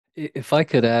If I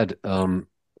could add,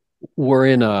 we're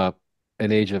in an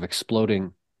age of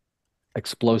explosive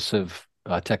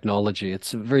technology.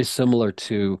 It's very similar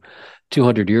to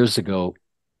 200 years ago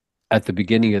at the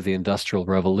beginning of the Industrial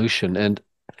Revolution. And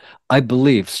I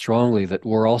believe strongly that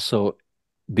we're also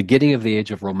beginning of the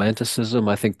age of romanticism.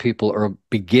 I think people are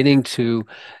beginning to,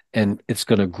 and it's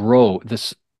going to grow,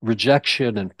 this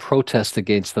rejection and protest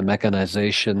against the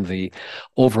mechanization, the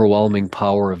overwhelming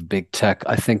power of big tech.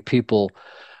 I think people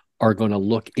are going to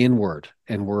look inward,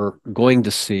 and we're going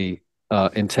to see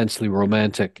intensely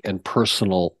romantic and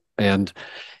personal and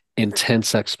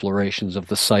intense explorations of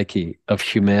the psyche of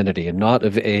humanity, and not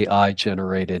of AI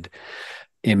generated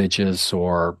images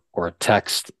or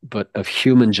text, but of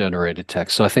human generated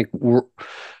text. So I think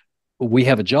we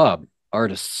have a job,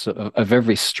 artists of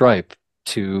every stripe,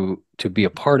 to be a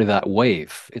part of that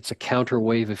wave. It's a counter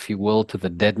wave, if you will, to the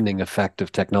deadening effect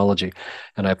of technology.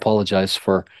 And I apologize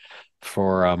for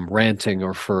ranting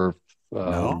or for No,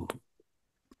 um,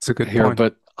 it's a good here, point.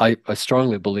 but I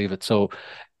strongly believe it. So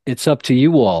it's up to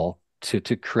you all to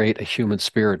create a human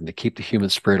spirit and to keep the human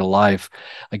spirit alive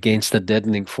against the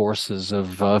deadening forces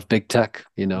of big tech,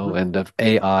 Mhm. and of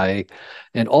AI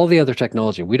and all the other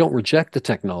technology. We don't reject the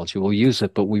technology, we'll use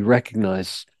it, but we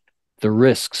recognize the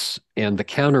risks, and the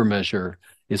countermeasure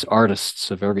is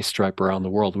artists of every stripe around the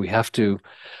world. We have to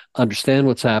understand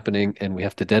what's happening, and we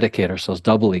have to dedicate ourselves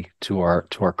doubly to our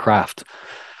craft.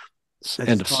 I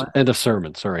End just of want end of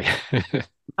sermon. Sorry.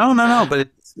 no, no, no, but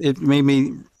it made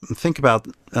me think about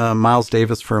Miles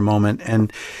Davis for a moment,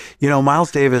 and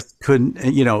Miles Davis couldn't,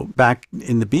 back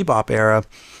in the bebop era,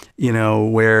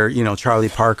 where Charlie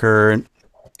Parker,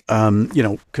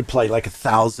 could play like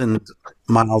 1,000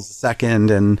 miles a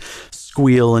second and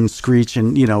squeal and screech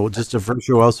and just a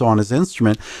virtuoso on his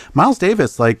instrument. Miles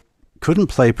Davis like couldn't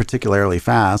play particularly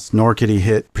fast, nor could he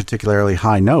hit particularly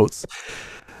high notes.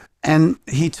 And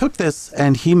he took this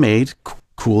and he made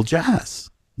cool jazz,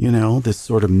 this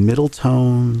sort of middle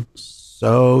tone,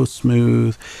 so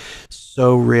smooth,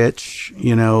 so rich,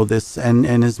 this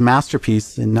and his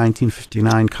masterpiece in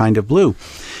 1959, Kind of Blue.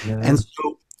 And Yeah.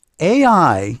 so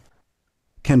AI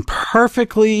can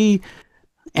perfectly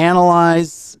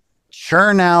analyze,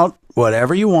 churn out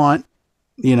whatever you want,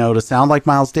 to sound like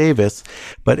Miles Davis,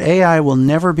 but AI will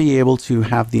never be able to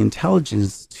have the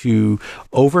intelligence to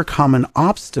overcome an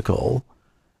obstacle,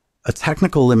 a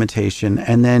technical limitation,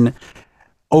 and then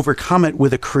overcome it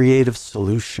with a creative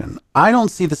solution. I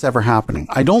don't see this ever happening.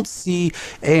 I don't see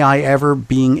AI ever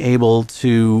being able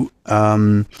to,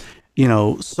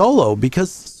 solo, because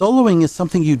soloing is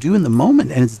something you do in the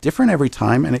moment and it's different every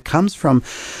time. And it comes from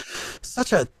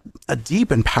such a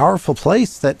deep and powerful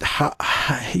place that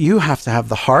you have to have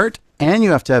the heart and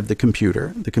you have to have the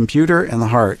computer and the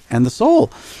heart and the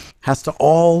soul has to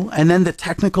all, and then the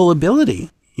technical ability,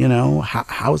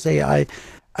 how's AI?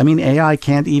 I mean, AI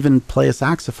can't even play a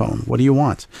saxophone. What do you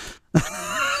want?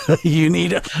 You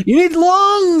need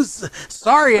lungs.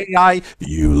 Sorry, AI,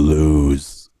 you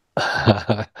lose.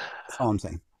 That's all I'm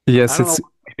saying. I Yes, don't know it's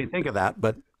what made me think of that,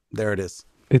 but there it is.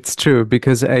 It's true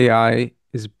because AI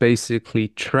is basically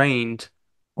trained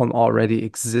on already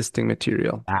existing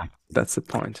material. Exactly. That's the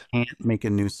point. Can't make a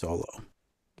new solo.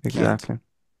 Can't. Exactly.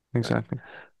 Exactly.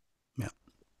 Yeah.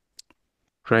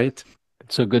 Great.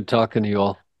 It's so good talking to you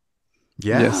all.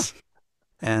 Yeah. Yes.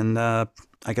 And I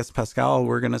guess Pascal,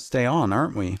 we're gonna stay on,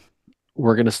 aren't we?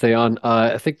 We're going to stay on.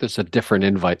 I think there's a different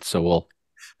invite, so we'll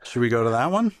Should we go to that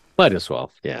one? might as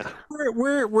well. Yeah.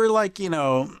 We're like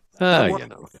Ah, we're,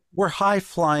 we're high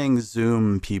flying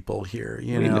Zoom people here.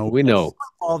 we know.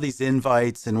 All these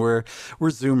invites, and we're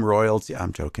Zoom royalty.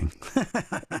 I'm joking.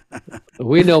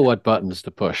 We know what buttons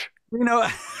to push. you know,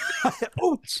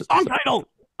 oh, song title.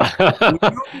 We I, know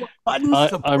what buttons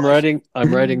to I'm push.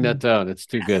 writing that down. It's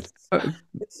too good. This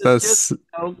is That's just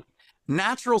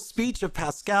natural speech of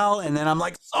Pascal, and then I'm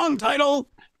like, song title.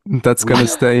 that's gonna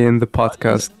stay in the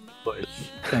podcast.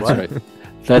 That's What? right.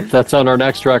 That's on our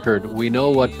next record. We know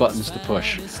what buttons to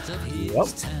push. Yep.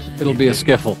 It'll be a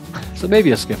skiffle. So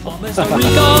maybe a skiffle.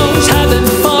 Ricos having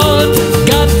fun,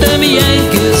 got them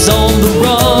Yankees on the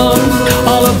run.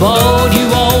 All aboard, you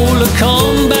old